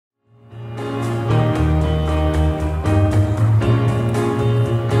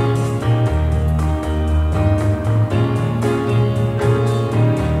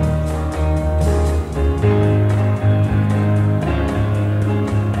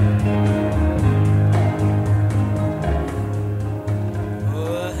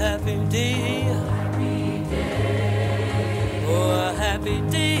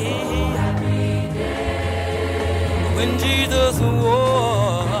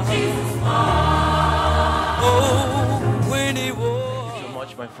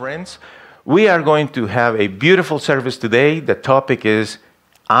my friends. We are going to have a beautiful service today. The topic is,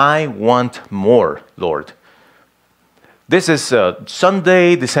 I want more, Lord. This is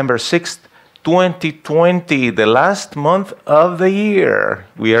Sunday, December 6th, 2020, the last month of the year.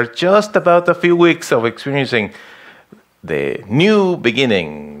 We are just about a few weeks of experiencing the new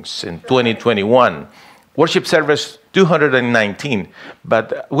beginnings in 2021. Worship service 219.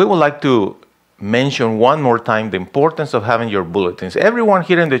 But we would like to mention one more time the importance of having your bulletins. Everyone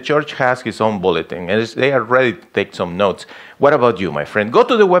here in the church has his own bulletin, and they are ready to take some notes. What about you, my friend? Go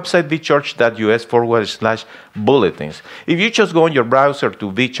to the website vchurch.us/bulletins. If you just go on your browser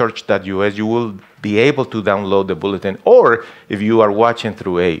to vchurch.us, you will be able to download the bulletin. Or if you are watching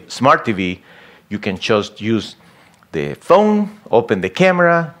through a smart TV, you can just use the phone, open the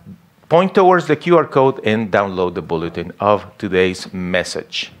camera, point towards the QR code, and download the bulletin of today's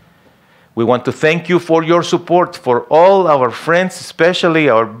message. We want to thank you for your support, for all our friends, especially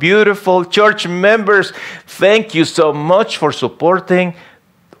our beautiful church members. Thank you so much for supporting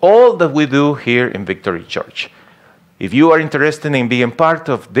all that we do here in Victory Church. If you are interested in being part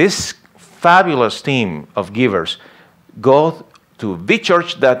of this fabulous team of givers, go to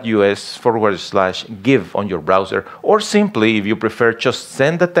vchurch.us/give on your browser, or simply, if you prefer, just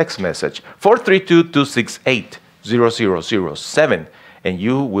send a text message, 432-268-0007. And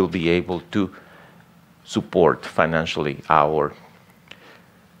you will be able to support financially our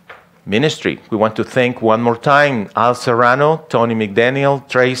ministry. We want to thank one more time Al Serrano, Tony McDaniel,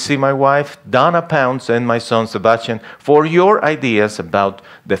 Tracy, my wife, Donna Pounds, and my son Sebastian for your ideas about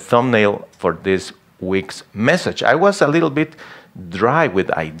the thumbnail for this week's message. I was a little bit dry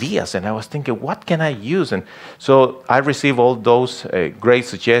with ideas, and I was thinking, what can I use? And so I received all those great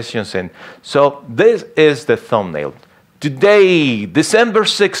suggestions, and so this is the thumbnail. Today, December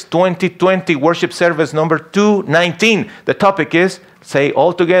 6, 2020, worship service number 219. The topic is, say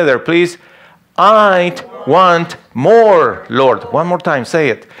all together, please, I want more, Lord. One more time, say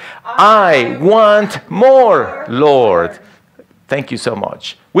it. I want more, Lord. Thank you so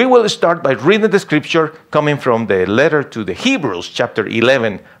much. We will start by reading the scripture coming from the letter to the Hebrews, chapter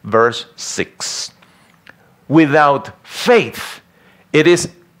 11, verse 6. Without faith, it is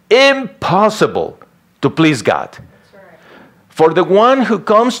impossible to please God. For the one who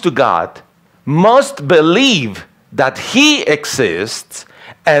comes to God must believe that He exists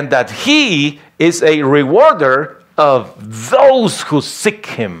and that He is a rewarder of those who seek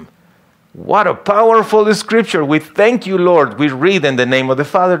Him. What a powerful scripture. We thank you, Lord. We read in the name of the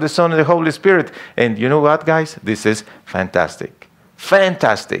Father, the Son, and the Holy Spirit. And you know what, guys? This is fantastic.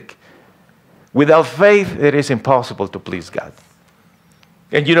 Fantastic. Without faith, it is impossible to please God.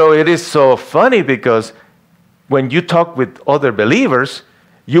 And you know, it is so funny because when you talk with other believers,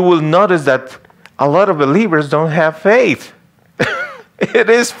 you will notice that a lot of believers don't have faith. It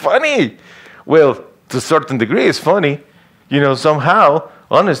is funny. Well, to a certain degree, it's funny. You know, somehow,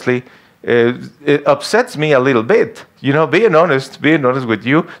 honestly, it upsets me a little bit. You know, being honest with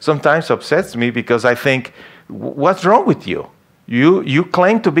you sometimes upsets me because I think, what's wrong with you? You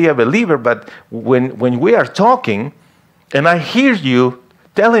claim to be a believer, but when we are talking and I hear you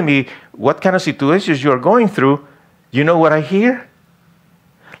telling me what kind of situations you are going through, you know what I hear?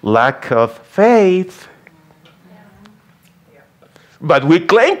 Lack of faith. But we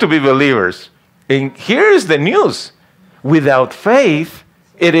claim to be believers. And here's the news. Without faith,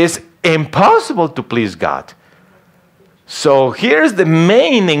 it is impossible to please God. So here's the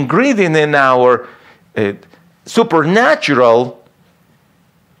main ingredient in our supernatural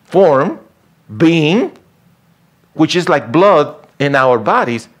form, being, which is like blood in our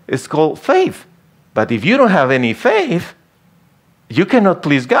bodies, is called faith. But if you don't have any faith, you cannot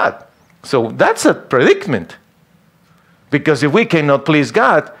please God. So that's a predicament. Because if we cannot please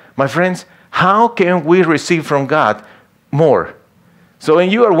God, my friends, how can we receive from God more? So when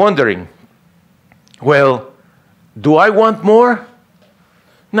you are wondering, well, do I want more?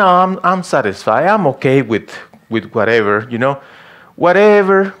 No, I'm satisfied. I'm okay with whatever, you know.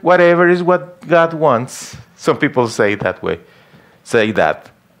 Whatever is what God wants. Some people say that way. Say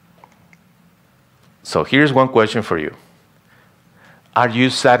that. So here's one question for you. Are you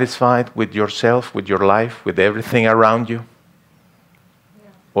satisfied with yourself, with your life, with everything around you?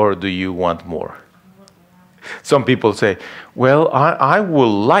 Or do you want more? Some people say, well, I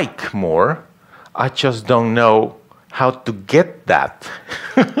will like more. I just don't know how to get that.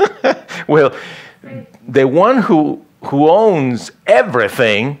 Well, the one who owns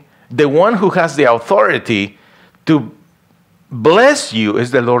everything, the one who has the authority to bless you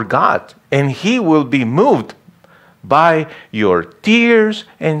is the Lord God. And He will be moved by your tears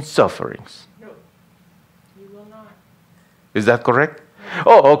and sufferings. No, He will not. Is that correct? No.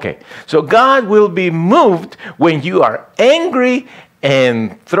 Oh, okay. So God will be moved when you are angry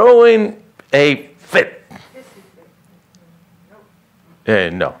and throwing a fit.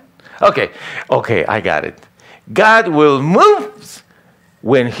 No. Okay. Okay, I got it. God will move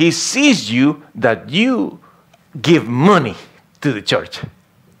when he sees you that you give money to the church.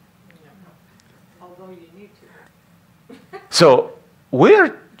 Although you need to. So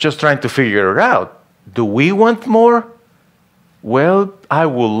we're just trying to figure it out. Do we want more? Well, I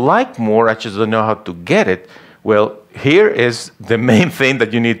would like more. I just don't know how to get it. Well, here is the main thing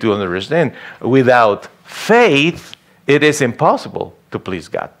that you need to understand. Without faith, it is impossible to please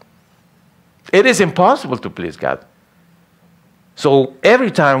God. It is impossible to please God. So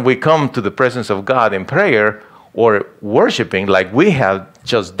every time we come to the presence of God in prayer or worshiping like we have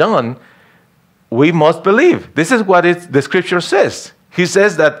just done, we must believe. This is what the scripture says. It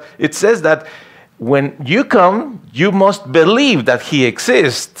says that when you come, you must believe that he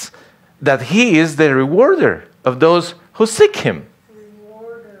exists, that he is the rewarder of those who seek him.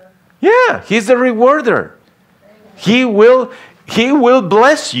 Rewarder. Yeah, he's the rewarder. He will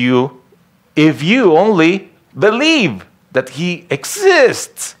bless you if you only believe that he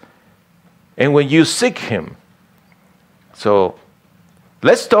exists and when you seek him. So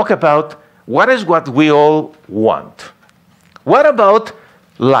let's talk about what we all want. What about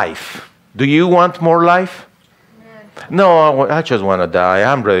life? Do you want more life? No, I just want to die.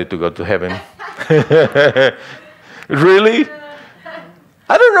 I'm ready to go to heaven. Really?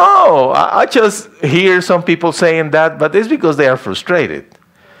 I don't know. I just hear some people saying that, but it's because they are frustrated.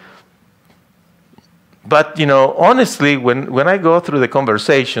 But, honestly, when I go through the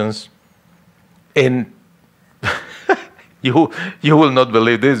conversations, and you will not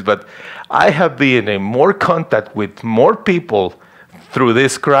believe this, but I have been in more contact with more people through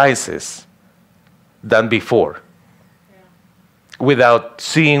this crisis than before, without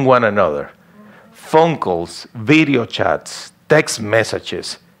seeing one another. Phone calls, video chats, text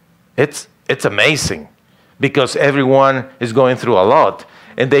messages. It's amazing because everyone is going through a lot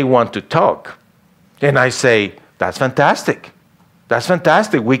and they want to talk. And I say, that's fantastic. That's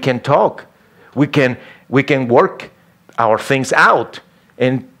fantastic. We can talk. We can work our things out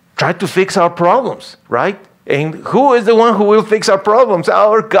and try to fix our problems, right? And who is the one who will fix our problems?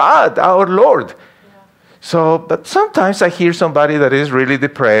 Our God, our Lord. Yeah. So, but sometimes I hear somebody that is really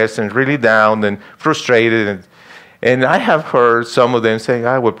depressed and really down and frustrated. And I have heard some of them say,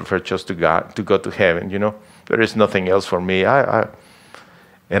 I would prefer just to go to heaven. There is nothing else for me.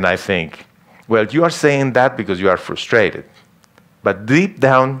 And I think, well, you are saying that because you are frustrated. But deep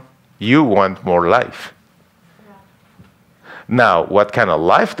down, you want more life. Yeah. Now, what kind of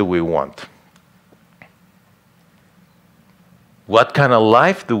life do we want? What kind of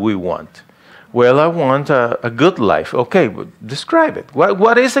life do we want? Well, I want a good life. Okay, but describe it.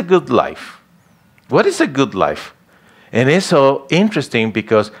 What is a good life? What is a good life? And it's so interesting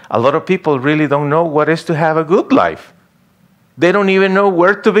because a lot of people really don't know what is to have a good life. They don't even know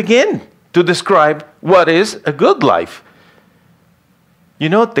where to begin to describe what is a good life.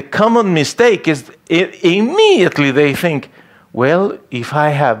 The common mistake is immediately they think, well, if I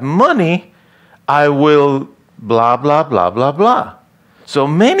have money, I will blah, blah, blah, blah, blah. So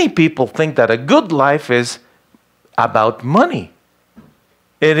many people think that a good life is about money.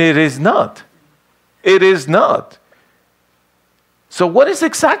 And it is not. It is not. So what is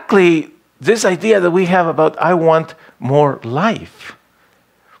exactly this idea that we have about I want more life?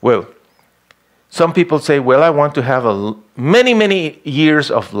 Well, some people say, well, I want to have many, many years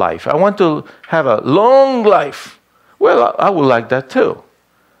of life. I want to have a long life. Well, I would like that too.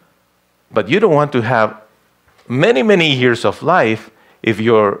 But you don't want to have many, many years of life if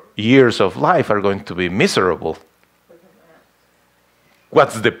your years of life are going to be miserable.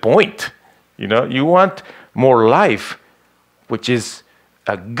 What's the point? You want more life, which is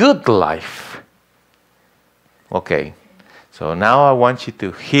a good life. Okay, so now I want you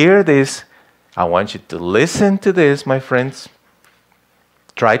to hear this. I want you to listen to this, my friends.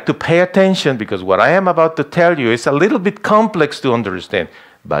 Try to pay attention because what I am about to tell you is a little bit complex to understand,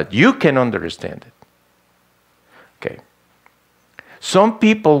 but you can understand it. Okay. Some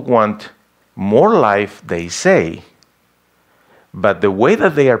people want more life, they say, but the way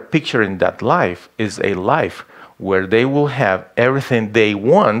that they are picturing that life is a life where they will have everything they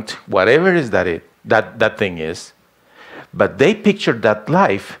want, whatever it is that thing is, but they picture that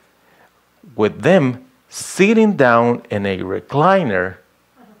life with them sitting down in a recliner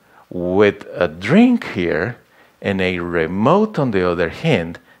with a drink here and a remote on the other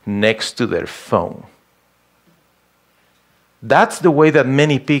hand next to their phone. That's the way that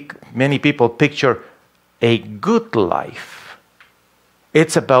many people picture a good life.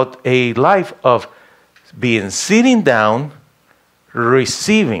 It's about a life of being sitting down,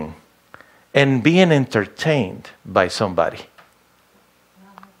 receiving, and being entertained by somebody.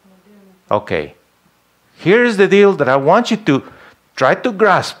 Okay. Here's the deal that I want you to try to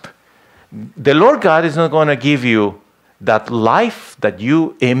grasp. The Lord God is not going to give you that life that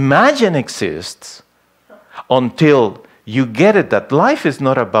you imagine exists until you get it, that life is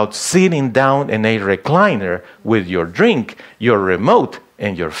not about sitting down in a recliner with your drink, your remote,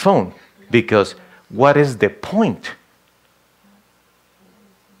 and your phone. Because what is the point?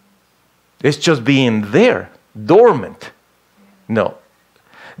 It's just being there, dormant. No.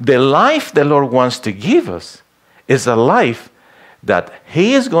 The life the Lord wants to give us is a life that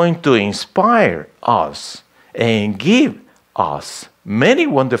He is going to inspire us and give us many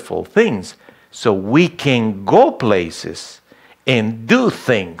wonderful things so we can go places and do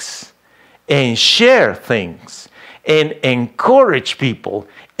things and share things and encourage people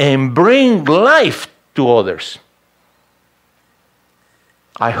and bring life to others.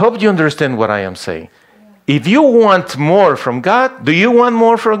 I hope you understand what I am saying. If you want more from God, do you want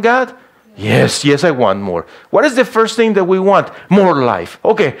more from God? Yes, I want more. What is the first thing that we want? More life.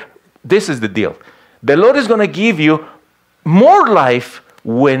 Okay, this is the deal. The Lord is going to give you more life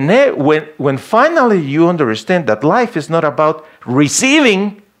when finally you understand that life is not about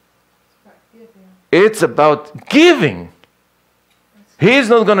receiving, it's about giving. He's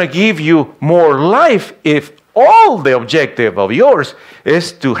not going to give you more life if all the objective of yours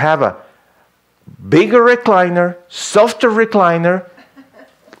is to have a bigger recliner, softer recliner,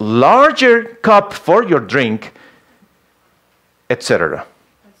 larger cup for your drink, etc.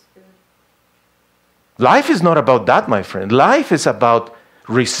 Life is not about that, my friend. Life is about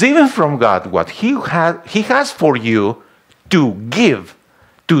receiving from God what He has for you to give,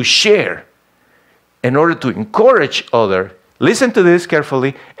 to share, in order to encourage others. Listen to this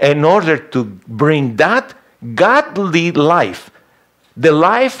carefully. In order to bring that godly life, the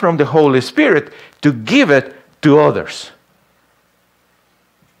life from the Holy Spirit, to give it to others.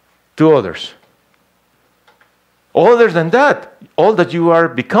 To others. Other than that, all that you are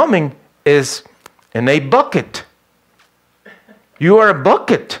becoming is in a bucket. You are a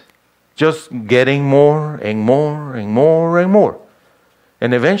bucket, just getting more and more and more and more.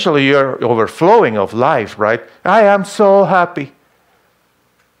 And eventually you're overflowing of life, right? I am so happy.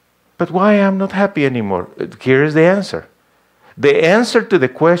 But why am I not happy anymore? Here is the answer. The answer to the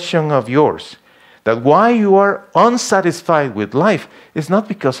question of yours, that why you are unsatisfied with life, is not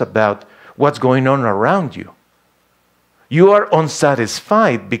because about what's going on around you. You are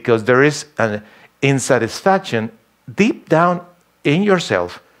unsatisfied because there is an insatisfaction deep down in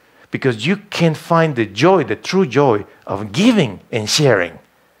yourself, because you can't find the joy, the true joy of giving and sharing.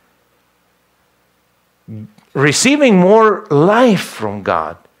 Receiving more life from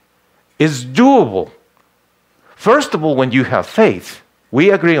God is doable. First of all, when you have faith. We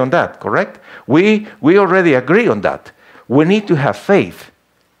agree on that, correct? We already agree on that. We need to have faith.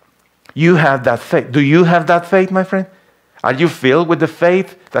 You have that faith. Do you have that faith, my friend? Are you filled with the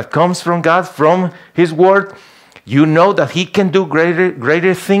faith that comes from God, from His Word? You know that He can do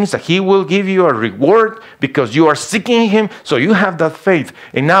greater things, that He will give you a reward because you are seeking Him, so you have that faith.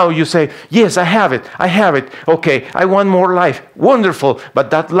 And now you say, yes, I have it. Okay, I want more life. Wonderful.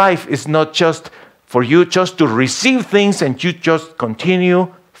 But that life is not just for you just to receive things and you just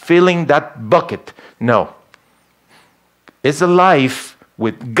continue filling that bucket. No. It's a life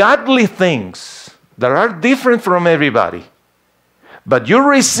with godly things that are different from everybody. But you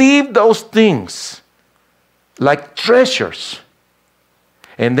receive those things like treasures.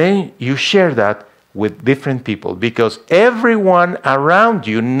 And then you share that with different people, because everyone around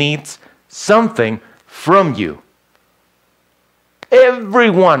you needs something from you.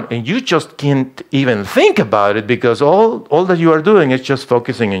 Everyone. And you just can't even think about it, because all that you are doing is just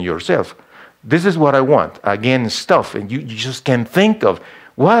focusing on yourself. This is what I want. Again, stuff. And you just can't think of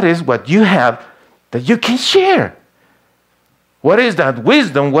what you have that you can share. What is that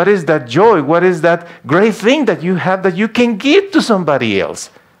wisdom? What is that joy? What is that great thing that you have that you can give to somebody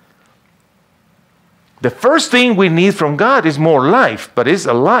else? The first thing we need from God is more life, but it's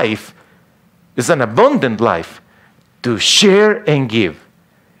a life, it's an abundant life to share and give.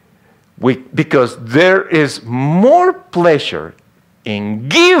 Because there is more pleasure in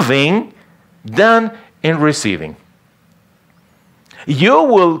giving than in receiving. You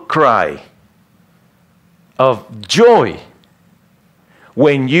will cry of joy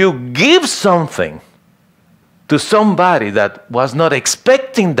when you give something to somebody that was not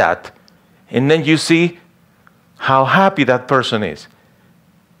expecting that, and then you see how happy that person is.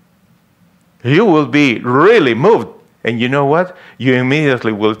 You will be really moved And you know what? You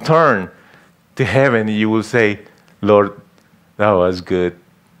immediately will turn to heaven and you will say, Lord, that was good.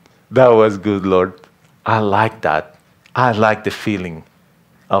 That was good, Lord. I like that. I like the feeling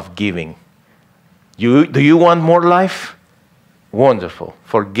of giving. Do you want more life? Wonderful.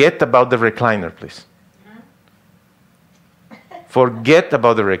 Forget about the recliner, please. Forget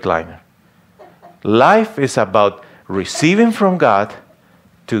about the recliner. Life is about receiving from God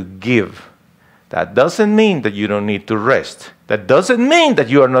to give. That doesn't mean that you don't need to rest. That doesn't mean that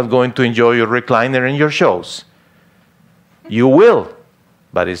you are not going to enjoy your recliner and your shows. You will,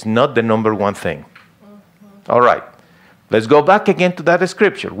 but it's not the number one thing. All right. Let's go back again to that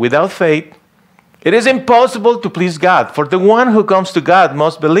scripture. Without faith, it is impossible to please God. For the one who comes to God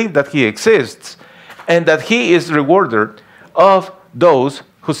must believe that he exists and that he is rewarder of those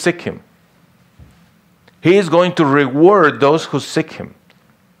who seek him. He is going to reward those who seek him.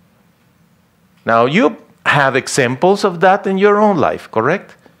 Now, you have examples of that in your own life,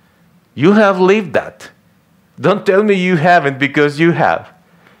 correct? You have lived that. Don't tell me you haven't, because you have.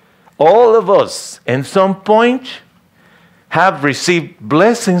 All of us, at some point, have received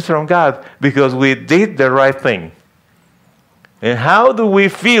blessings from God because we did the right thing. And how do we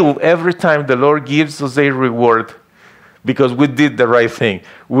feel every time the Lord gives us a reward because we did the right thing?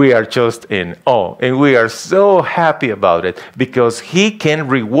 We are just in awe, and we are so happy about it because he can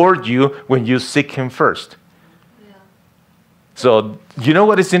reward you when you seek him first. Yeah. So you know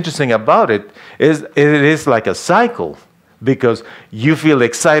what is interesting about it is it is like a cycle, because you feel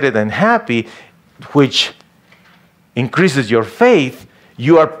excited and happy, which increases your faith.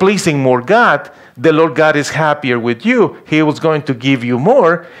 You are pleasing more God. The Lord God is happier with you. He was going to give you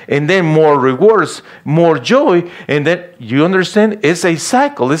more, and then more rewards, more joy. And then, you understand, it's a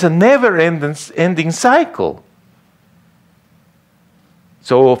cycle. It's a never-ending cycle.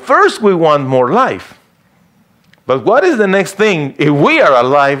 So first we want more life. But what is the next thing if we are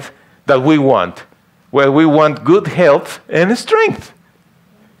alive that we want? Well, we want good health and strength.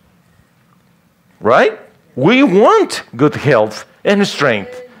 Right? We want good health and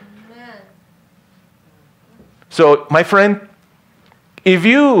strength. So, my friend, if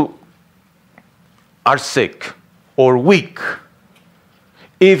you are sick or weak,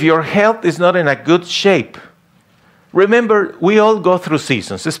 if your health is not in a good shape, remember, we all go through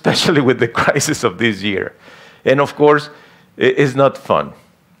seasons, especially with the crisis of this year. And of course, it's not fun.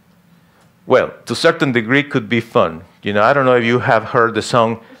 Well, to a certain degree, it could be fun. You know, I don't know if you have heard the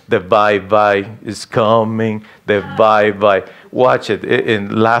song, "The Bye-Bye is Coming," the bye-bye. Watch it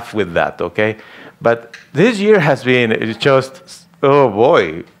and laugh with that, okay? But this year has been just, oh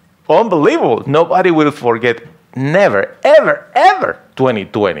boy, unbelievable. Nobody will forget, never, ever, ever,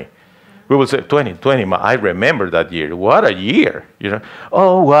 2020. We will say, 2020, I remember that year. What a year, you know.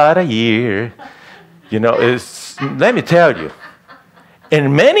 Oh, what a year. You know, let me tell you.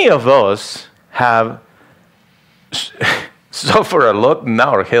 And many of us have suffered a lot in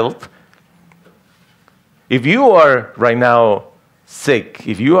our health. If you are right now sick,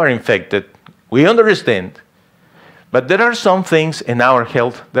 if you are infected, we understand. But there are some things in our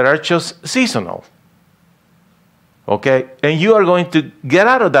health that are just seasonal. Okay? And you are going to get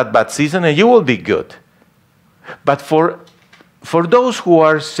out of that bad season and you will be good. But for those who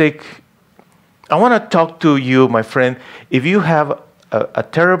are sick, I want to talk to you, my friend, if you have a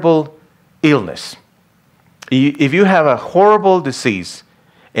terrible illness, if you have a horrible disease,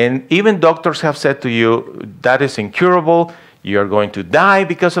 and even doctors have said to you, that is incurable, you are going to die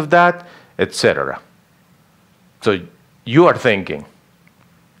because of that, etc. So you are thinking,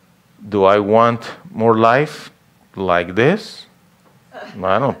 do I want more life like this?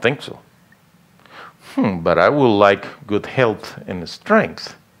 I don't think so. But I would like good health and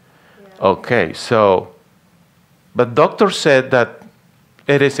strength. Yeah. Okay, so, but doctor said that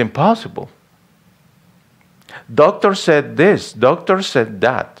it is impossible. Doctor said this, doctor said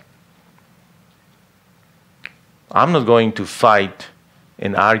that. I'm not going to fight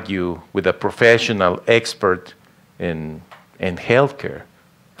and argue with a professional expert in healthcare.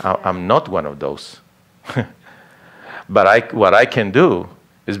 I'm not one of those. But what I can do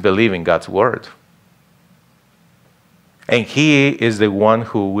is believe in God's word. And he is the one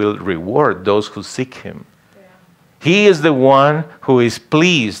who will reward those who seek him. Yeah. He is the one who is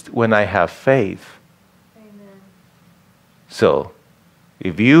pleased when I have faith. Amen. So,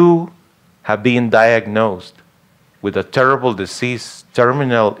 if you have been diagnosed with a terrible disease,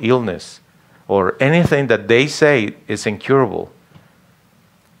 terminal illness, or anything that they say is incurable,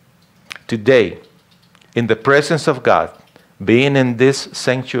 today, in the presence of God, being in this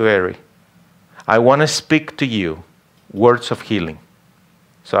sanctuary, I want to speak to you words of healing.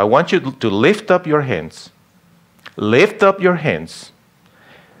 So I want you to lift up your hands. lift up your hands,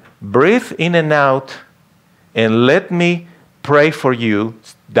 breathe in and out, and let me pray for you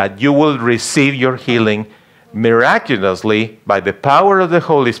that you will receive your healing miraculously by the power of the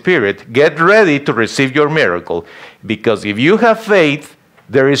Holy Spirit. Get ready to receive your miracle, because if you have faith,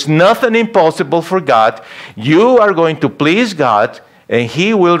 there is nothing impossible for God. You are going to please God, and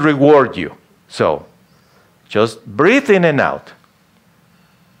He will reward you. So, just breathe in and out.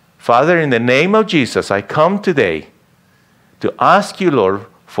 Father, in the name of Jesus, I come today to ask you, Lord,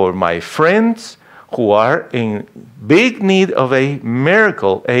 for my friends who are in big need of a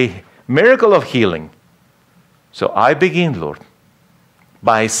miracle of healing. So I begin, Lord,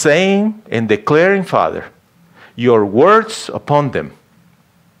 by saying and declaring, Father, your words upon them,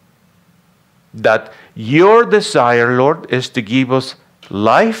 that your desire, Lord, is to give us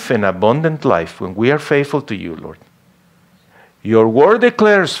life and abundant life when we are faithful to you, Lord. Your word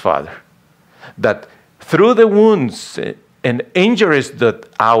declares, Father, that through the wounds and injuries that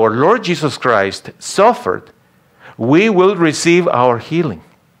our Lord Jesus Christ suffered, we will receive our healing.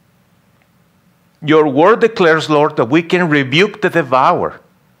 Your word declares, Lord, that we can rebuke the devourer.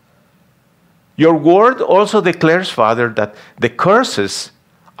 Your word also declares, Father, that the curses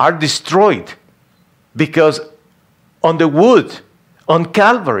are destroyed, because on the wood, on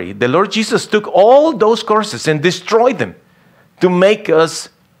Calvary, the Lord Jesus took all those curses and destroyed them to make us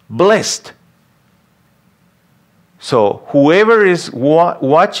blessed. So whoever is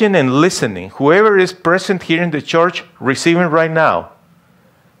watching and listening, whoever is present here in the church, receiving right now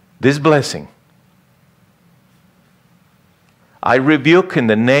this blessing, I rebuke in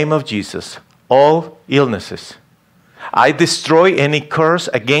the name of Jesus all illnesses. I destroy any curse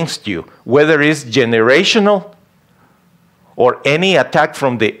against you, whether it's generational or any attack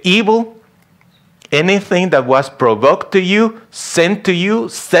from the evil, anything that was provoked to you, sent to you,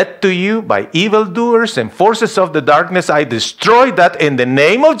 said to you by evildoers and forces of the darkness. I destroy that in the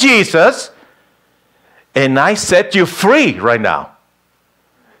name of Jesus, and I set you free right now.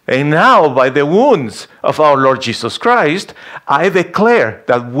 And now, by the wounds of our Lord Jesus Christ, I declare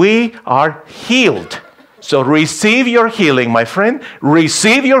that we are healed. So receive your healing, my friend.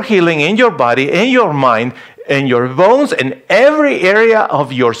 Receive your healing in your body, in your mind, in your bones, in every area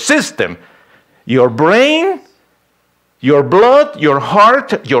of your system. Your brain, your blood, your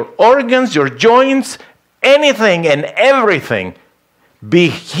heart, your organs, your joints, anything and everything. Be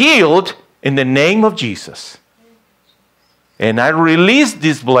healed in the name of Jesus. And I release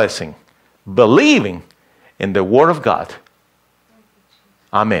this blessing, believing in the Word of God.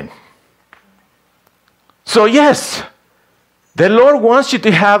 Amen. So yes, the Lord wants you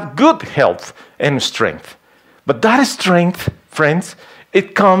to have good health and strength. But that strength, friends,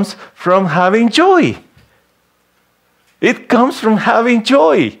 it comes from having joy. It comes from having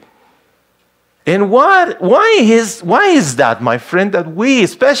joy. And why is that, my friend, that we,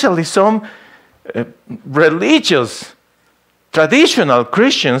 especially some religious, traditional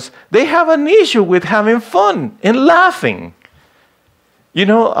Christians, they have an issue with having fun and laughing? You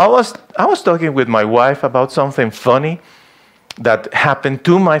know, I was talking with my wife about something funny that happened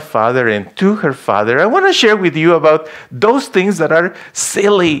to my father and to her father. I want to share with you about those things that are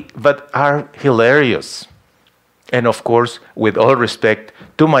silly but are hilarious. And of course, with all respect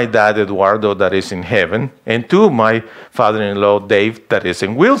to my dad, Eduardo, that is in heaven, and to my father-in-law, Dave, that is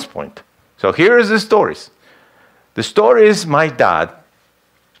in Wills Point. So here is the stories. The story is my dad,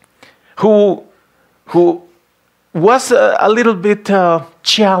 who was a little bit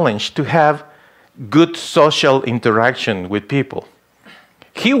challenged to have good social interaction with people.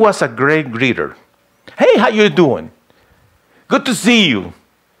 He was a great greeter. Hey, how you doing? Good to see you.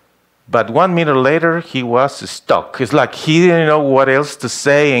 But 1 minute later, he was stuck. It's like he didn't know what else to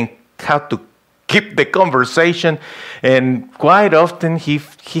say and how to keep the conversation. And quite often, he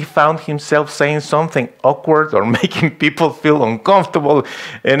found himself saying something awkward or making people feel uncomfortable.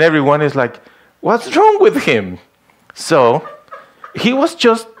 And everyone is like, what's wrong with him? So he was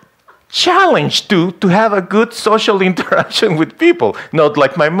just challenged to have a good social interaction with people, not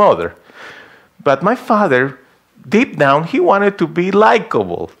like my mother. But my father, deep down, he wanted to be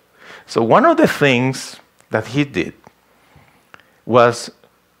likable. So one of the things that he did was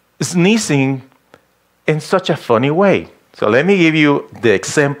sneezing in such a funny way. So let me give you the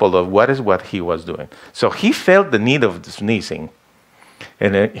example of what he was doing. So he felt the need of sneezing.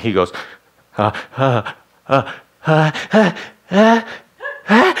 And then he goes,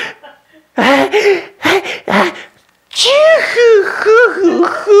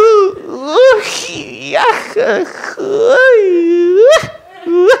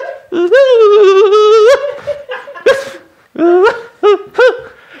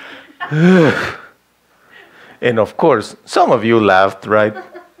 And of course, some of you laughed, right?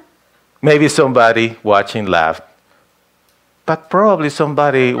 Maybe somebody watching laughed. But probably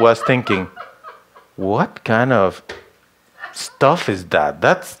somebody was thinking, what kind of stuff is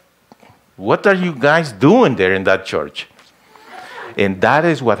that? What are you guys doing there in that church? And that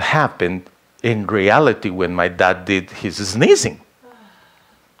is what happened in reality when my dad did his sneezing.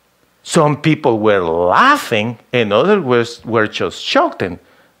 Some people were laughing and others were just shocked. And,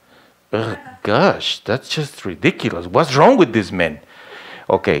 oh, gosh, that's just ridiculous. What's wrong with this man?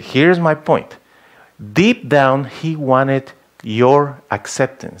 Okay, here's my point. Deep down, he wanted your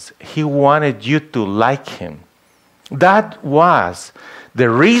acceptance. He wanted you to like him. That was the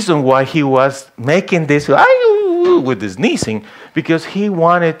reason why he was making this with the sneezing, because he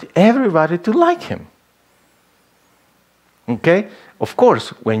wanted everybody to like him. Okay? Of course,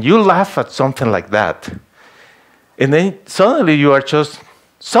 when you laugh at something like that, and then suddenly you are just,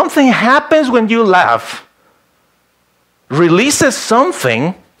 something happens when you laugh, releases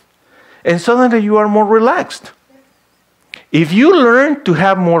something, and suddenly you are more relaxed. If you learn to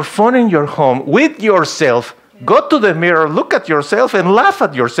have more fun in your home with yourself, go to the mirror, look at yourself, and laugh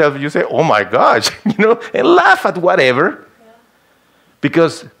at yourself. You say, oh my gosh, and laugh at whatever.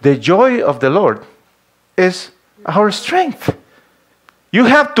 Because the joy of the Lord is our strength. You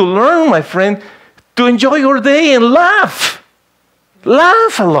have to learn, my friend, to enjoy your day and laugh.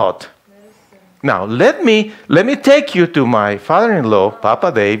 Laugh a lot. Now, let me take you to my father-in-law,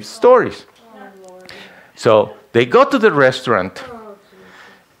 Papa Dave's stories. So, they go to the restaurant.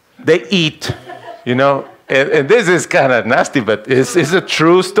 They eat, and this is kind of nasty, but it's a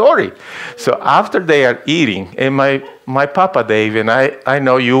true story. So after they are eating, and my Papa Dave, and I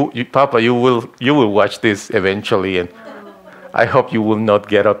know you Papa, you will watch this eventually, and I hope you will not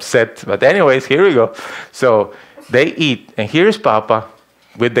get upset. But anyways, here we go. So they eat, and here's Papa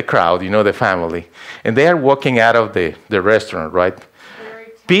with the crowd, the family, and they are walking out of the restaurant, right?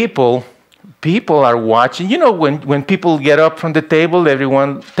 People are watching. When people get up from the table,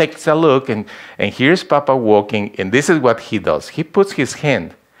 everyone takes a look, and here's Papa walking, and this is what he does. He puts his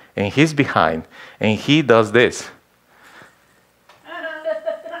hand in his behind, and he does this. As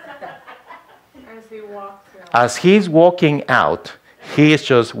he walks out. As he's walking out, he is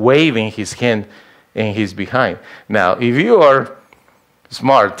just waving his hand in his behind. Now, if you are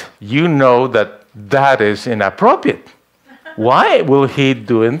smart, you know that is inappropriate. Why will he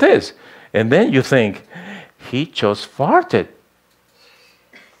doing this? And then you think, he just farted.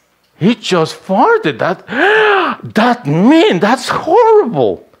 He just farted. That's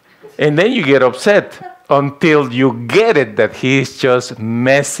horrible. And then you get upset until you get it that he's just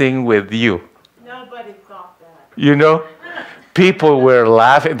messing with you. Nobody thought that. People were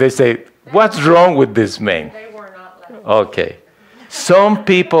laughing. They say, what's wrong with this man? They were not laughing. Okay. Some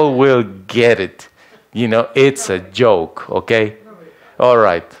people will get it. It's a joke, okay? All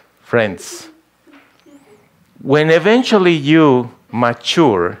right. Friends, when eventually you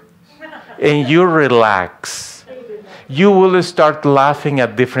mature and you relax, you will start laughing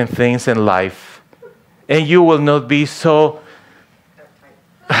at different things in life, and you will not be so,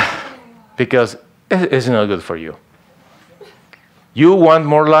 because it's not good for you. You want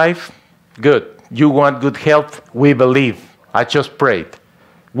more life? Good. You want good health? We believe. I just prayed.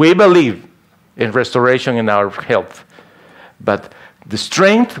 We believe in restoration in our health. But the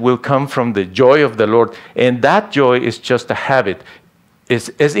strength will come from the joy of the Lord, and that joy is just a habit.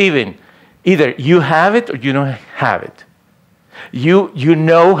 It's either you have it or you don't have it. You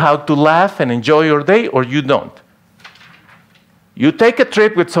know how to laugh and enjoy your day, or you don't. You take a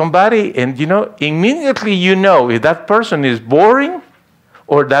trip with somebody, and immediately if that person is boring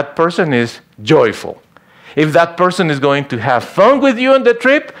or that person is joyful. If that person is going to have fun with you on the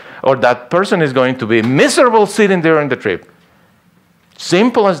trip, or that person is going to be miserable sitting there on the trip.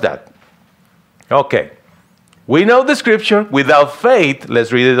 Simple as that. Okay. We know the scripture. Without faith,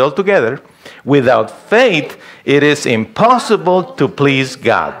 let's read it all together. Without faith, it is impossible to please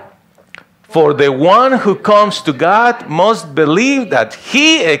God. For the one who comes to God must believe that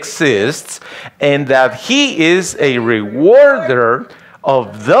He exists and that He is a rewarder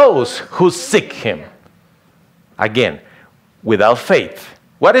of those who seek Him. Again, without faith.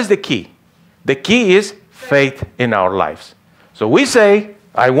 What is the key? The key is faith in our lives. So we say,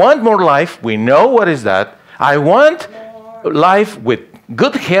 I want more life. We know what is that. I want life with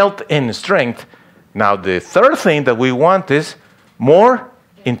good health and strength. Now, the third thing that we want is more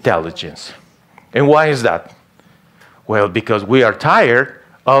intelligence. And why is that? Well, because we are tired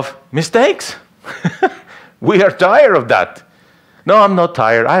of mistakes. We are tired of that. No, I'm not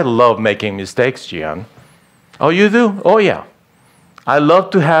tired. I love making mistakes, Gian. Oh, you do? Oh, yeah. I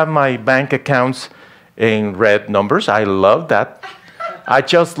love to have my bank accounts in red numbers. I love that. I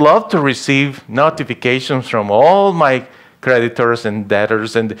just love to receive notifications from all my creditors and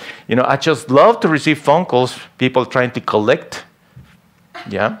debtors. And, I just love to receive phone calls, people trying to collect.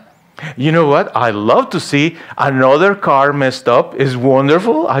 Yeah. You know what? I love to see another car messed up. It's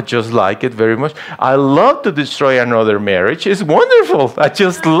wonderful. I just like it very much. I love to destroy another marriage. It's wonderful. I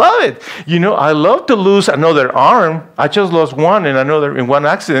just love it. I love to lose another arm. I just lost one in one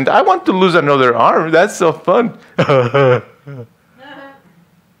accident. I want to lose another arm. That's so fun.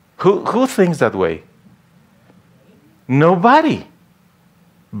 Who thinks that way? Nobody.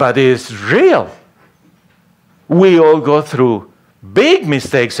 But it's real. We all go through big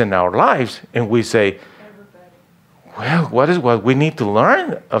mistakes in our lives, and we say, well, what is what we need to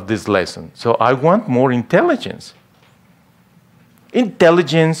learn of this lesson? So I want more intelligence.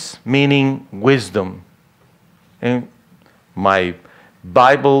 Intelligence meaning wisdom. And my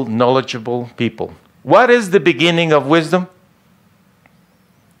Bible knowledgeable people. What is the beginning of wisdom?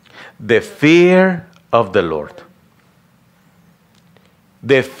 The fear of the Lord.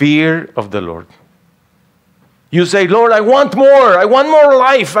 The fear of the Lord. You say, Lord, I want more. I want more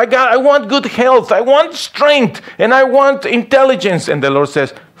life. I want good health. I want strength. And I want intelligence. And the Lord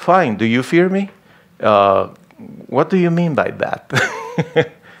says, fine, do you fear me? What do you mean by that?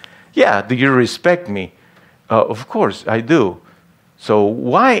 Yeah, do you respect me? Of course, I do. So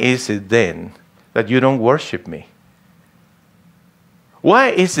why is it then that you don't worship me?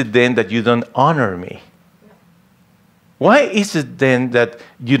 Why is it then that you don't honor me? Why is it then that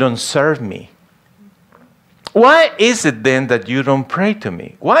you don't serve me? Why is it then that you don't pray to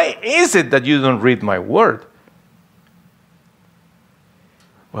me? Why is it that you don't read my word?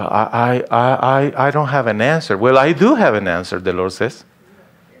 Well, I don't have an answer. Well, I do have an answer, the Lord says.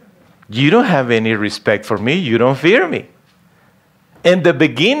 You don't have any respect for me. You don't fear me. And the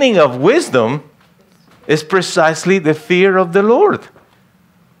beginning of wisdom is precisely the fear of the Lord.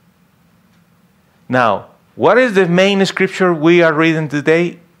 Now, what is the main scripture we are reading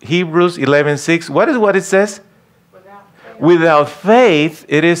today? Hebrews 11:6. What is what it says? Without faith,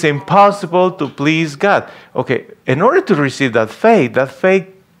 it is impossible to please God. Okay, in order to receive that faith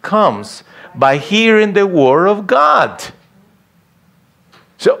comes by hearing the word of God.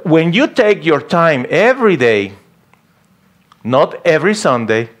 So when you take your time every day, not every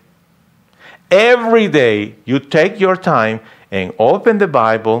Sunday, every day you take your time and open the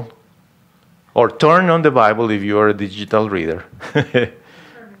Bible or turn on the Bible if you are a digital reader.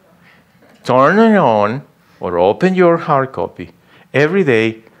 Turn it on or open your hard copy. Every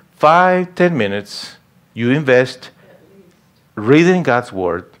day, 5-10 minutes, you invest reading God's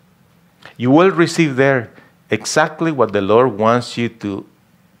Word. You will receive there exactly what the Lord wants you to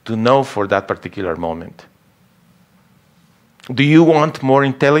know for that particular moment. Do you want more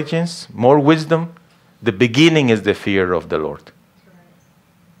intelligence, more wisdom? The beginning is the fear of the Lord.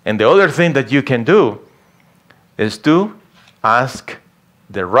 And the other thing that you can do is to ask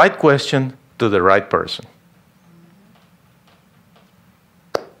the right question to the right person.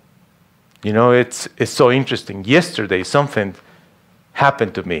 It's so interesting. Yesterday, something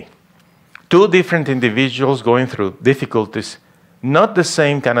happened to me. Two different individuals going through difficulties, not the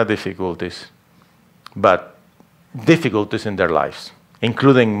same kind of difficulties, but difficulties in their lives,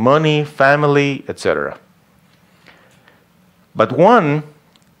 including money, family, etc. But one,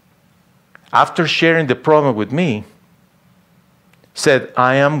 after sharing the problem with me, said,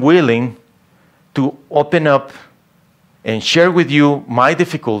 I am willing to open up and share with you my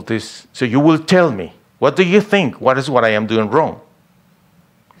difficulties so you will tell me, what do you think? What is what I am doing wrong?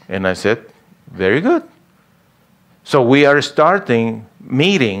 And I said, very good. So we are starting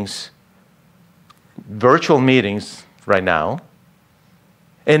meetings, virtual meetings right now,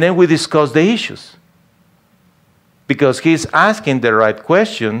 and then we discuss the issues. Because he's asking the right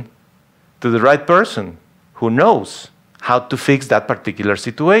question to the right person who knows how to fix that particular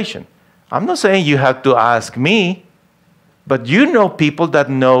situation. I'm not saying you have to ask me, but you know people that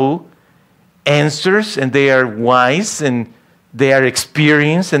know answers and they are wise and they are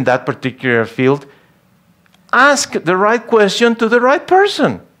experienced in that particular field. Ask the right question to the right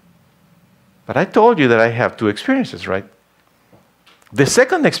person. But I told you that I have two experiences, right? The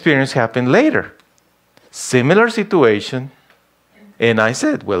second experience happened later. Similar situation. And I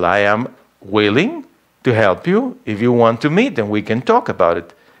said, well, I am willing to help you. If you want to meet, then we can talk about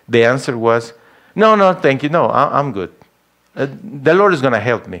it. The answer was, no, thank you. No, I'm good. The Lord is going to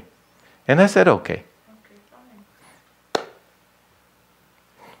help me. And I said, okay.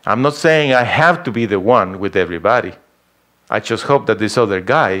 I'm not saying I have to be the one with everybody. I just hope that this other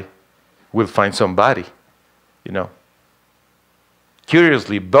guy will find somebody,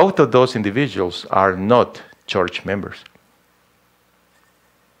 Curiously, both of those individuals are not church members.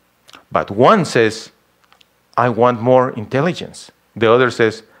 But one says, I want more intelligence. The other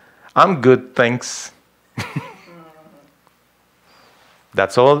says, I'm good, thanks.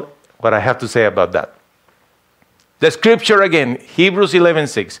 That's all what I have to say about that. The scripture again, Hebrews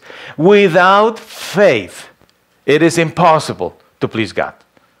 11:6. Without faith, it is impossible to please God.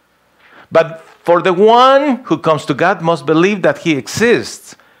 But for the one who comes to God must believe that he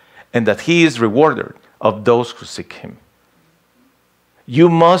exists and that he is rewarder of those who seek him. You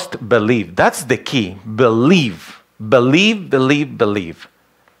must believe. That's the key. Believe. Believe, believe, believe.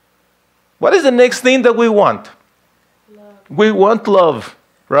 What is the next thing that we want? Love. We want love,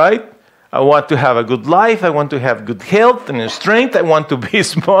 right? I want to have a good life. I want to have good health and strength. I want to be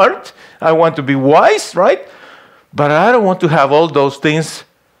smart. I want to be wise, right? But I don't want to have all those things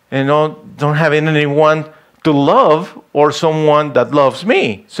and don't have anyone to love or someone that loves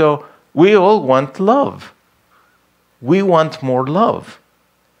me. So we all want love. We want more love.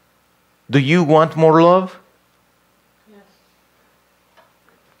 Do you want more love? Yes.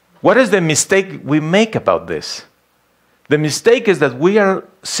 What is the mistake we make about this? The mistake is that we are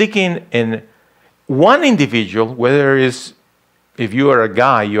seeking in one individual, whether it's, if you are a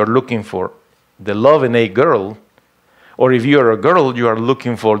guy, you're looking for the love in a girl, or if you're a girl, you are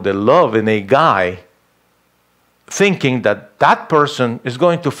looking for the love in a guy, thinking that that person is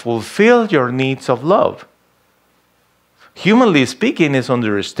going to fulfill your needs of love. Humanly speaking, is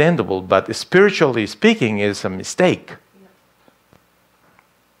understandable, but spiritually speaking, is a mistake.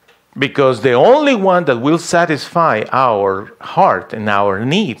 Because the only one that will satisfy our heart and our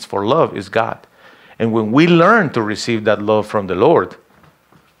needs for love is God. And when we learn to receive that love from the Lord,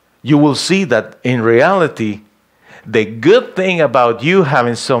 you will see that in reality, the good thing about you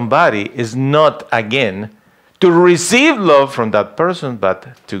having somebody is not, again, to receive love from that person,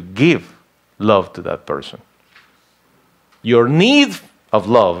 but to give love to that person. Your need of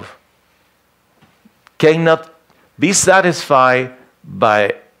love cannot be satisfied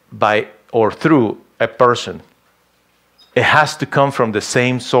by or through a person. It has to come from the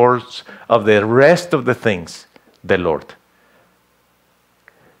same source of the rest of the things, the Lord.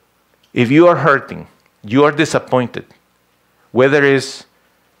 If you are hurting, you are disappointed, whether it's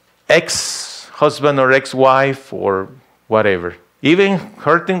ex-husband or ex-wife or whatever, even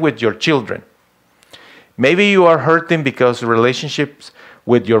hurting with your children. Maybe you are hurting because of relationships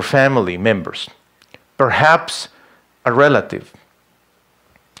with your family members, perhaps a relative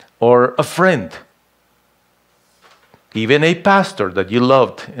or a friend, even a pastor that you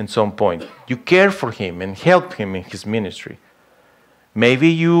loved at some point. You care for him and help him in his ministry. Maybe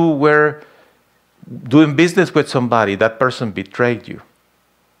you were doing business with somebody, that person betrayed you.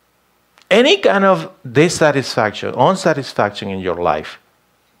 Any kind of dissatisfaction, unsatisfaction in your life,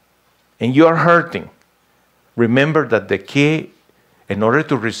 and you are hurting, remember that the key in order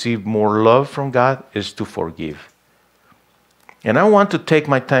to receive more love from God is to forgive. And I want to take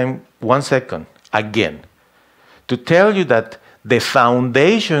my time 1 second again to tell you that the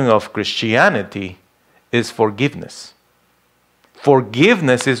foundation of Christianity is forgiveness.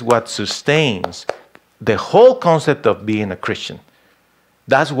 Forgiveness is what sustains the whole concept of being a Christian.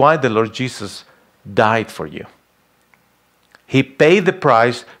 That's why the Lord Jesus died for you. He paid the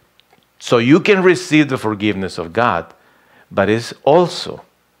price so you can receive the forgiveness of God, but it's also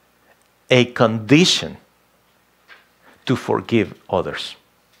a condition to forgive others.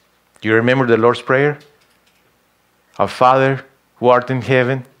 Do you remember the Lord's Prayer? Our Father who art in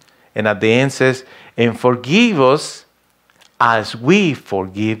heaven, and at the end says, and forgive us as we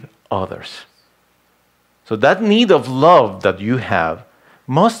forgive others. So that need of love that you have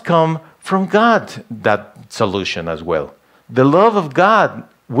must come from God, that solution as well. The love of God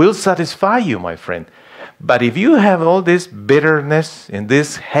will satisfy you, my friend. But if you have all this bitterness and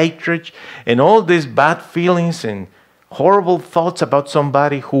this hatred and all these bad feelings and horrible thoughts about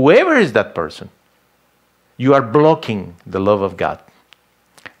somebody, whoever is that person, you are blocking the love of God.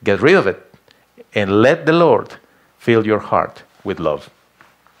 Get rid of it and let the Lord fill your heart with love.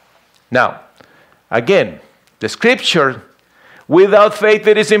 Now, again, the scripture, without faith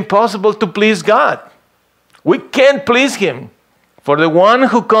it is impossible to please God. We can't please Him. For the one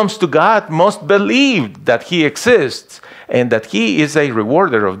who comes to God must believe that He exists and that He is a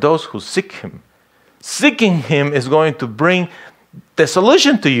rewarder of those who seek Him. Seeking Him is going to bring the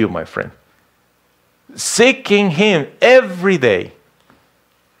solution to you, my friend. Seeking Him every day.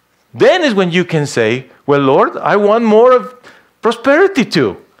 Then is when you can say, well, Lord, I want more of prosperity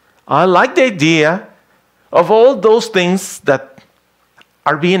too. I like the idea of all those things that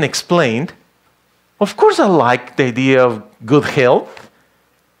are being explained. Of course, I like the idea of good health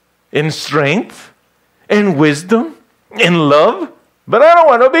and strength and wisdom and love, but I don't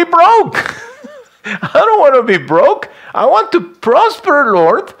want to be broke. I don't want to be broke. I want to prosper,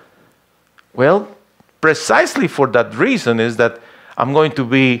 Lord. Well, precisely for that reason is that I'm going to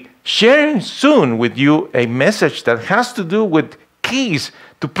be sharing soon with you a message that has to do with keys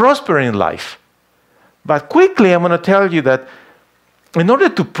to prosper in life. But quickly, I'm going to tell you that in order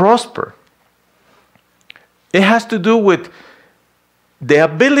to prosper, it has to do with the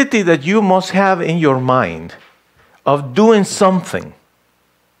ability that you must have in your mind of doing something.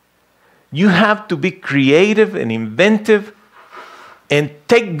 You have to be creative and inventive and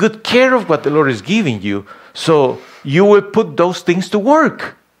take good care of what the Lord is giving you, so you will put those things to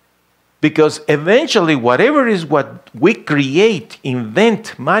work. Because eventually, whatever is what we create,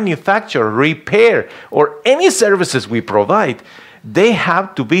 invent, manufacture, repair, or any services we provide, they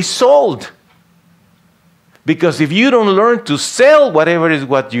have to be sold. Because if you don't learn to sell whatever is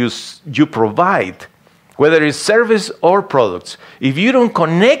what you provide, whether it's service or products, if you don't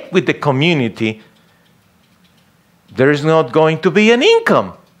connect with the community, there is not going to be an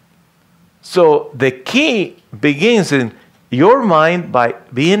income. So the key begins in your mind by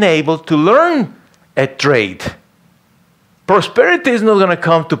being able to learn a trade. Prosperity is not going to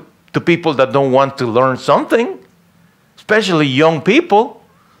come to people that don't want to learn something, especially young people.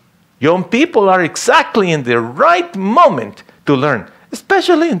 Young people are exactly in the right moment to learn,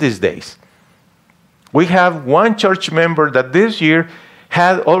 especially in these days. We have one church member that this year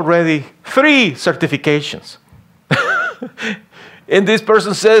had already 3 certifications. And this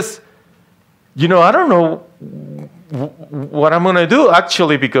person says, I don't know what I'm going to do,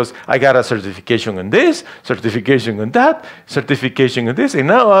 actually, because I got a certification on this, certification on that, certification on this, and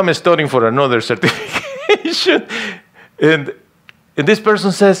now I'm studying for another certification. And this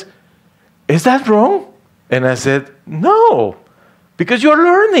person says, is that wrong? And I said, no, because you're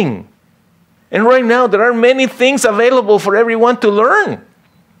learning. And right now, there are many things available for everyone to learn.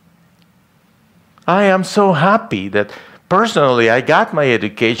 I am so happy that personally I got my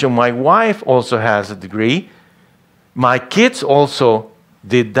education. My wife also has a degree. My kids also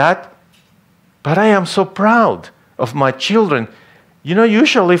did that. But I am so proud of my children.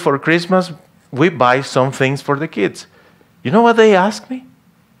 Usually for Christmas, we buy some things for the kids. You know what they asked me?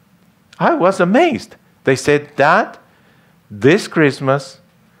 I was amazed. They said, Dad, this Christmas,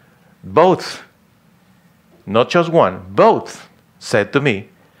 both, not just one, both said to me,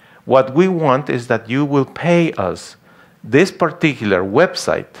 what we want is that you will pay us this particular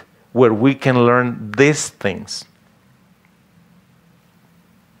website where we can learn these things.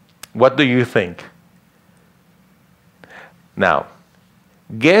 What do you think? Now,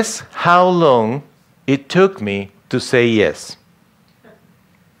 guess how long it took me to say yes?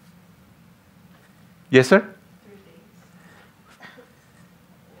 Yes, sir? 3 days.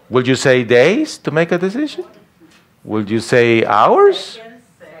 Will you say days to make a decision? Will you say hours?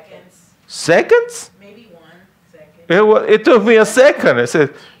 Seconds. Seconds? Maybe 1 second. It took me a second. I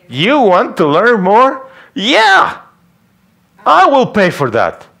said, you want to learn more? Yeah! I will pay for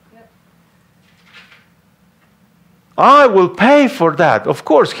that. Yep. I will pay for that. Of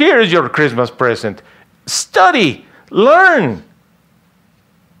course, here is your Christmas present. Study, learn.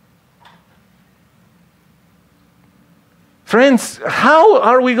 Friends, how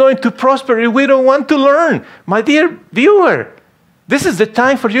are we going to prosper if we don't want to learn? My dear viewer, this is the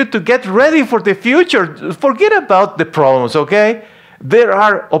time for you to get ready for the future. Forget about the problems, okay? There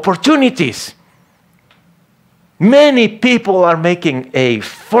are opportunities. Many people are making a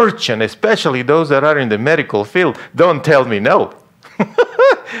fortune, especially those that are in the medical field. Don't tell me no.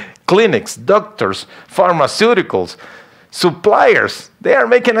 Clinics, doctors, pharmaceuticals, suppliers, they are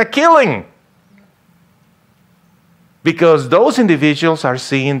making a killing. Because those individuals are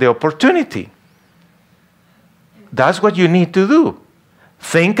seeing the opportunity. That's what you need to do.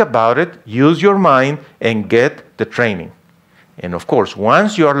 Think about it, use your mind, and get the training. And of course,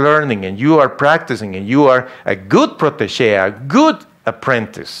 once you are learning and you are practicing and you are a good protege, a good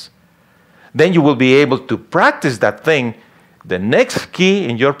apprentice, then you will be able to practice that thing. The next key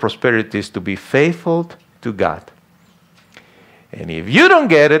in your prosperity is to be faithful to God. And if you don't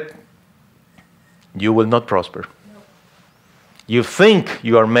get it, you will not prosper. You think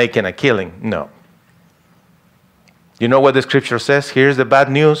you are making a killing. No. You know what the scripture says? Here's the bad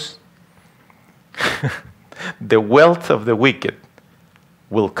news. The wealth of the wicked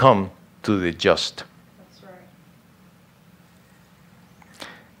will come to the just. That's right.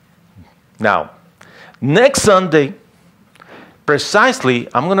 Now, next Sunday, precisely,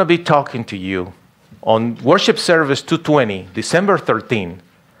 I'm going to be talking to you on worship service 220, December 13.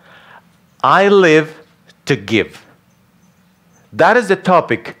 I live to give. That is the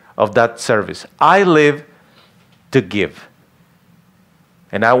topic of that service. I live to give.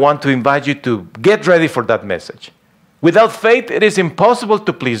 And I want to invite you to get ready for that message. Without faith, it is impossible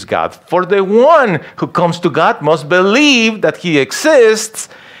to please God. For the one who comes to God must believe that He exists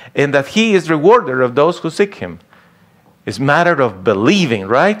and that He is rewarder of those who seek Him. It's a matter of believing,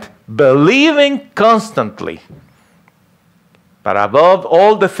 right? Believing constantly. But above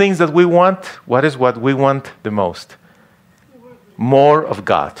all the things that we want, what is what we want the most? More of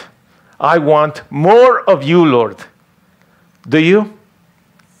God. I want more of you, Lord. Do you?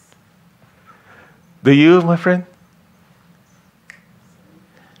 Do you, my friend?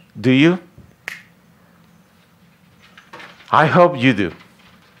 Do you? I hope you do.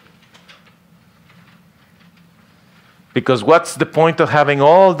 Because what's the point of having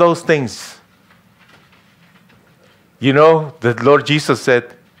all those things? You know, the Lord Jesus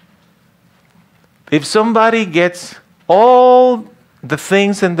said, if somebody gets all the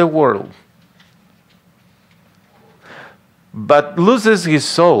things in the world, but loses his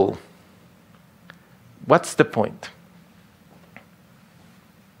soul, what's the point?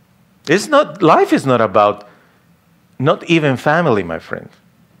 Life is not about, not even family, my friend.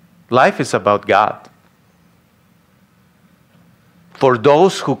 Life is about God. For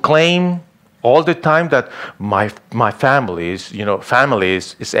those who claim all the time that my family is, family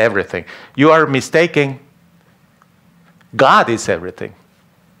is everything. You are mistaken. God is everything.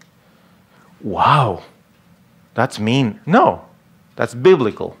 Wow. That's mean. No, that's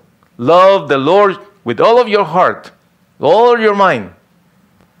biblical. Love the Lord with all of your heart, all of your mind.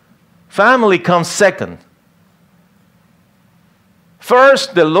 Family comes second.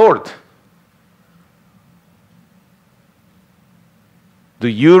 First, the Lord. Do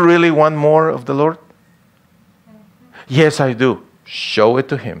you really want more of the Lord? Yes, I do. Show it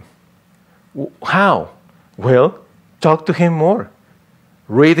to Him. How? Well, talk to Him more.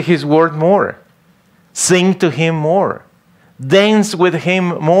 Read His Word more. Sing to Him more. Dance with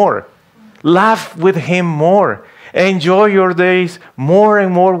Him more. Laugh with Him more. Enjoy your days more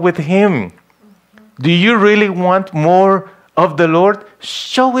and more with Him. Do you really want more of the Lord?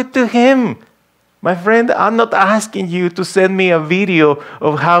 Show it to Him. My friend, I'm not asking you to send me a video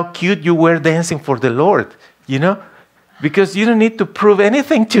of how cute you were dancing for the Lord, because you don't need to prove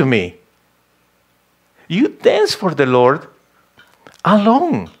anything to me. You dance for the Lord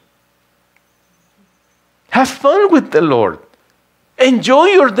alone. Have fun with the Lord. Enjoy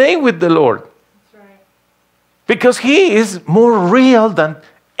your day with the Lord. That's right. Because He is more real than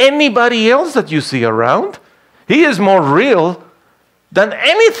anybody else that you see around. He is more real than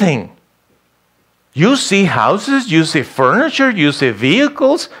anything. You see houses, you see furniture, you see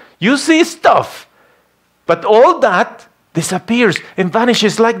vehicles, you see stuff. But all that disappears and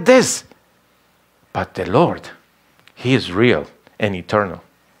vanishes like this. But the Lord, He is real and eternal.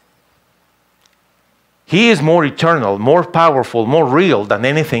 He is more eternal, more powerful, more real than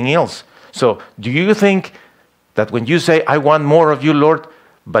anything else. So do you think that when you say, I want more of you, Lord,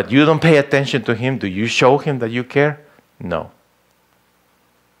 but you don't pay attention to Him, do you show Him that you care? No.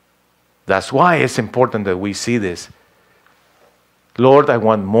 That's why it's important that we see this. Lord, I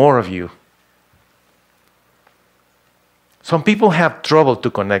want more of you. Some people have trouble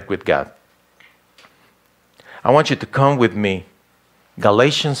to connect with God. I want you to come with me.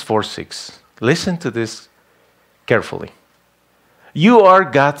 Galatians 4:6. Listen to this carefully. You are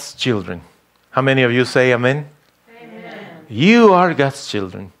God's children. How many of you say amen? Amen. You are God's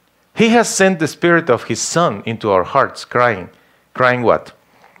children. He has sent the Spirit of His Son into our hearts, crying. Crying what?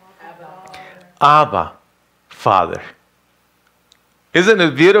 Abba, Father. Isn't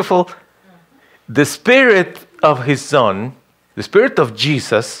it beautiful? The Spirit of His Son, the Spirit of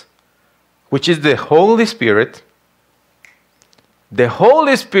Jesus, which is the Holy Spirit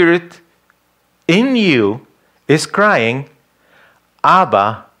in you is crying,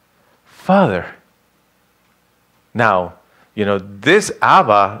 Abba, Father. Now, this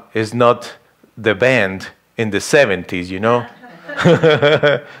Abba is not the band in the 70s,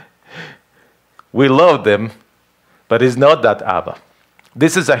 We love them, but it's not that Abba.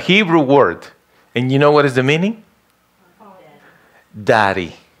 This is a Hebrew word. And you know what is the meaning?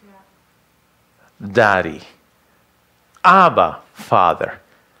 Daddy. Daddy. Abba, Father.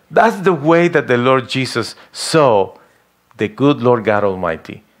 That's the way that the Lord Jesus saw the good Lord God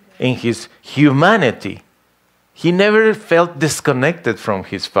Almighty. In His humanity, He never felt disconnected from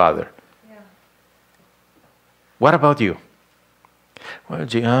His Father. Yeah. What about you? Well,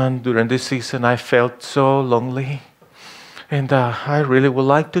 Gian, during this season, I felt so lonely. And I really would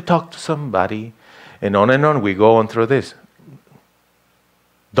like to talk to somebody. And on we go on through this.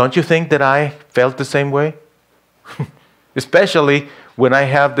 Don't you think that I felt the same way? Especially when I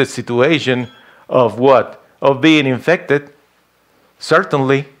have the situation of what? Of being infected.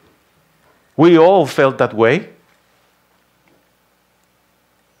 Certainly, we all felt that way.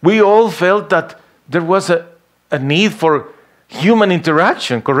 We all felt that there was a need for human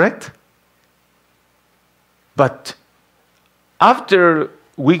interaction, correct? But after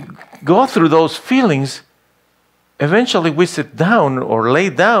we go through those feelings, eventually we sit down or lay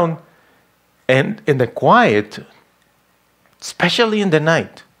down and in the quiet, especially in the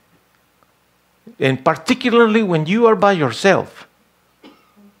night, and particularly when you are by yourself,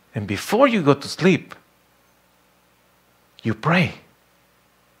 and before you go to sleep, you pray.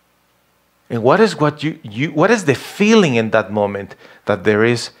 And what is the feeling in that moment? That there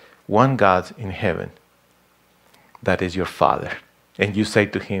is one God in heaven. That is your Father. And you say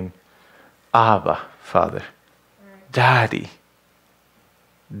to him, Abba, Father, Daddy,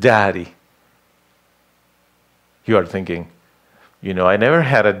 Daddy. You are thinking, I never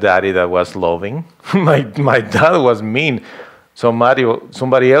had a daddy that was loving. my dad was mean.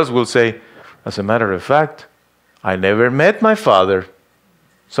 Somebody else will say, as a matter of fact, I never met my father.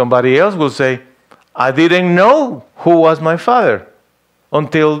 Somebody else will say, I didn't know who was my father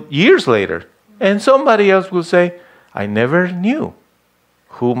until years later. And somebody else will say, I never knew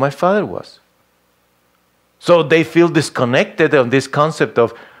who my father was. So they feel disconnected on this concept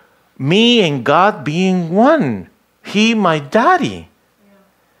of me and God being one. He, my daddy. Yeah.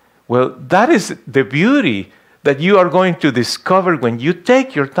 Well, that is the beauty that you are going to discover when you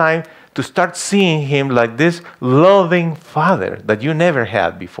take your time to start seeing him like this loving Father that you never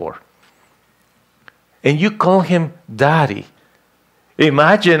had before. And you call him Daddy.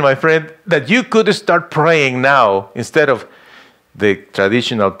 Imagine, my friend, that you could start praying now instead of the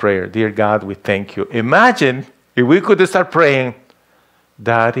traditional prayer, Dear God, we thank you. Imagine if we could start praying,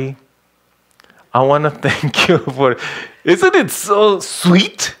 Daddy, I want to thank you for, isn't it so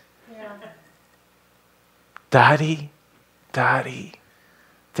sweet? Yeah. Daddy, Daddy,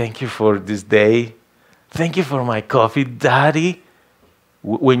 thank you for this day. Thank you for my coffee, Daddy.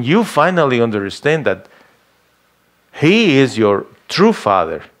 When you finally understand that he is your true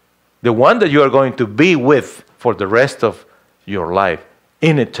Father, the one that you are going to be with for the rest of your life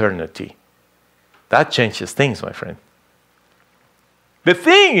in eternity, that changes things, my friend. The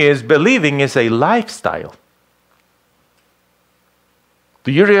thing is, believing is a lifestyle.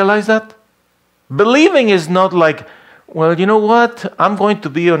 Do you realize that? Believing is not like, well, you know what? I'm going to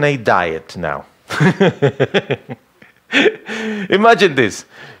be on a diet now. Imagine this.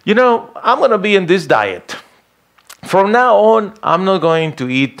 I'm going to be in this diet. From now on, I'm not going to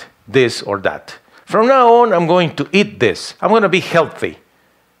eat this or that. From now on, I'm going to eat this. I'm going to be healthy.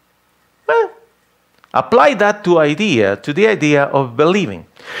 Well, apply that to the idea of believing.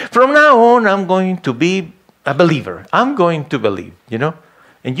 From now on, I'm going to be a believer. I'm going to believe,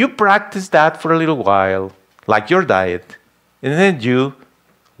 And you practice that for a little while, like your diet, and then you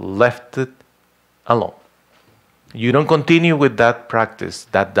left it alone. You don't continue with that practice,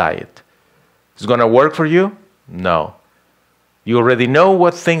 that diet. It's going to work for you? No. You already know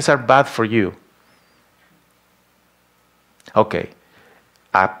what things are bad for you. Okay.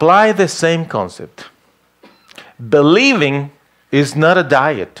 Apply the same concept. Believing is not a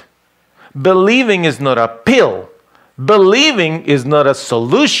diet. Believing is not a pill. Believing is not a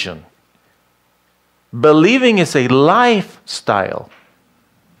solution. Believing is a lifestyle.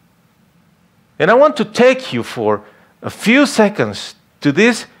 And I want to take you for a few seconds to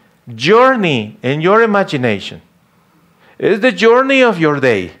this journey in your imagination. It is the journey of your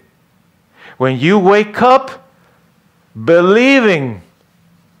day. When you wake up believing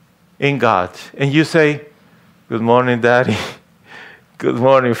in God and you say, Good morning, Daddy. Good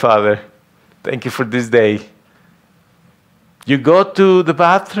morning, Father. Thank you for this day. You go to the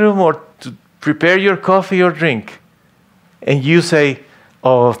bathroom or to prepare your coffee or drink and you say,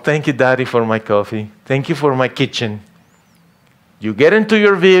 Oh, thank you, Daddy, for my coffee. Thank you for my kitchen. You get into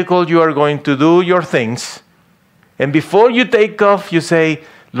your vehicle, you are going to do your things. And before you take off, you say,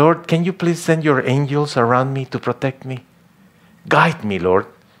 Lord, can you please send your angels around me to protect me? Guide me, Lord.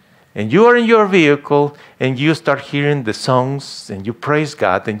 And you are in your vehicle and you start hearing the songs and you praise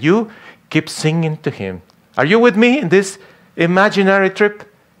God and you keep singing to him. Are you with me in this imaginary trip?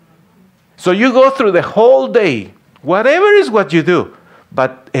 So you go through the whole day, whatever is what you do.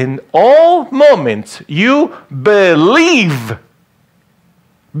 But in all moments, you believe.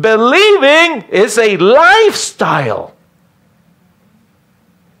 Believing is a lifestyle.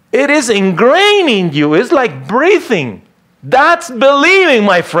 It is ingrained in you. It's like breathing. That's believing,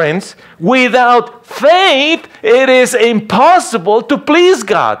 my friends. Without faith, it is impossible to please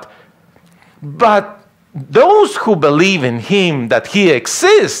God. But those who believe in Him, that He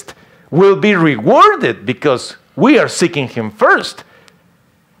exists, will be rewarded because we are seeking Him first.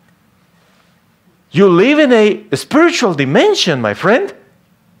 You live in a spiritual dimension, my friend.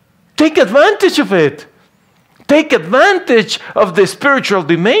 Take advantage of it. Take advantage of the spiritual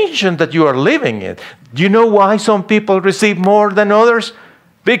dimension that you are living in. Do you know why some people receive more than others?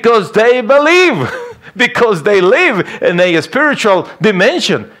 Because they believe. Because they live in a spiritual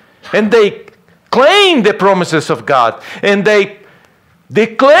dimension. And they claim the promises of God. And they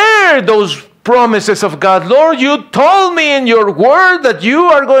declare those promises of God. Lord, you told me in your word that you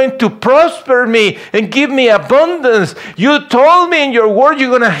are going to prosper me and give me abundance. You told me in your word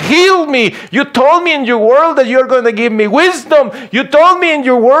you're going to heal me. You told me in your word that you're going to give me wisdom. You told me in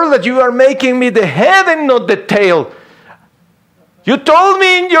your word that you are making me the head and not the tail. You told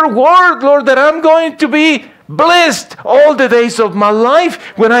me in your word, Lord, that I'm going to be blessed all the days of my life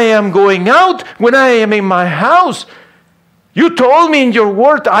when I am going out, when I am in my house. You told me in your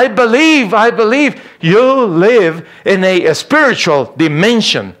word, I believe. You live in a spiritual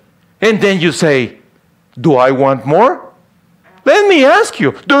dimension. And then you say, do I want more? Let me ask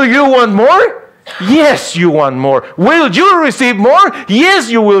you, do you want more? Yes, you want more. Will you receive more? Yes,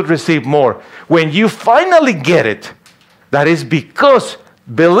 you will receive more. When you finally get it, that is because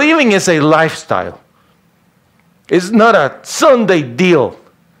believing is a lifestyle. It's not a Sunday deal.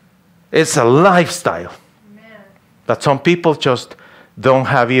 It's a lifestyle. That some people just don't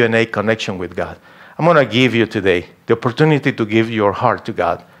have even a connection with God. I'm going to give you today the opportunity to give your heart to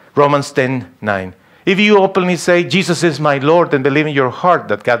God. Romans 10:9. If you openly say, Jesus is my Lord, and believe in your heart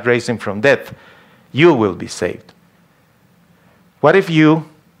that God raised him from death, you will be saved. What if you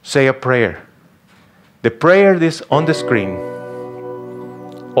say a prayer? The prayer is on the screen.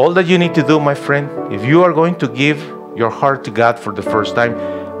 All that you need to do, my friend, if you are going to give your heart to God for the first time,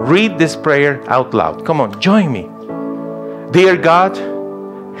 read this prayer out loud. Come on, join me. Dear God,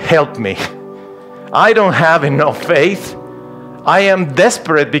 help me. I don't have enough faith. I am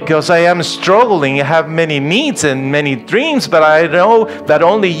desperate because I am struggling. I have many needs and many dreams, but I know that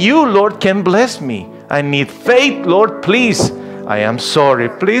only you, Lord, can bless me. I need faith, Lord, please. I am sorry.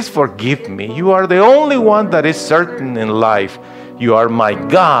 Please forgive me. You are the only one that is certain in life. You are my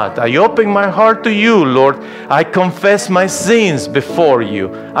God. I open my heart to you, Lord. I confess my sins before you.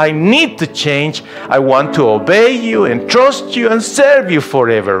 I need to change. I want to obey you and trust you and serve you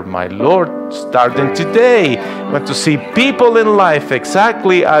forever, my Lord. Starting today, I want to see people in life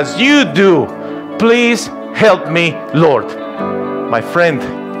exactly as you do. Please help me, Lord. My friend,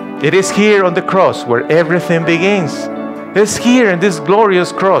 it is here on the cross where everything begins. It's here in this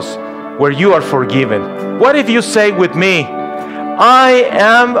glorious cross where you are forgiven. What if you say with me, I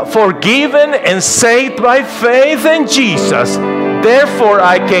am forgiven and saved by faith in Jesus. Therefore,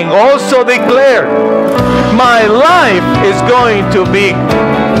 I can also declare my life is going to be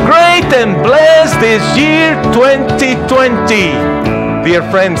great and blessed this year 2020. Dear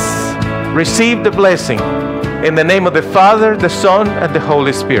friends, receive the blessing in the name of the Father, the Son, and the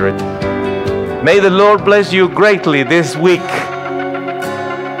Holy Spirit. May the Lord bless you greatly this week.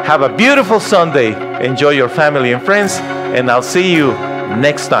 Have a beautiful Sunday. Enjoy your family and friends. And I'll see you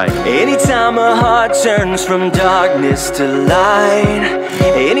next time. Anytime a heart turns from darkness to light,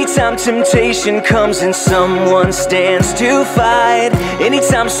 anytime temptation comes and someone stands to fight,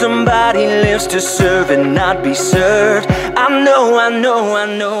 anytime somebody lives to serve and not be served, I know God is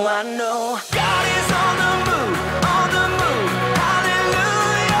on the move, on the move.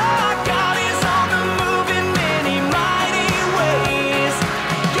 Hallelujah. God is on the move in many mighty ways.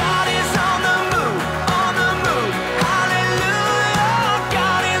 God is on the move, on the move.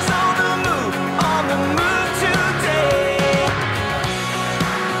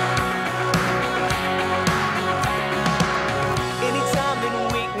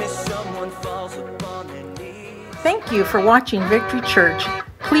 Thank you for watching Victory Church.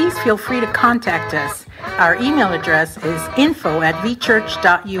 Please feel free to contact us. Our email address is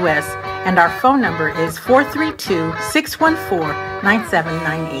info@vchurch.us and our phone number is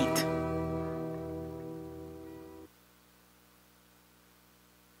 432-614-9798.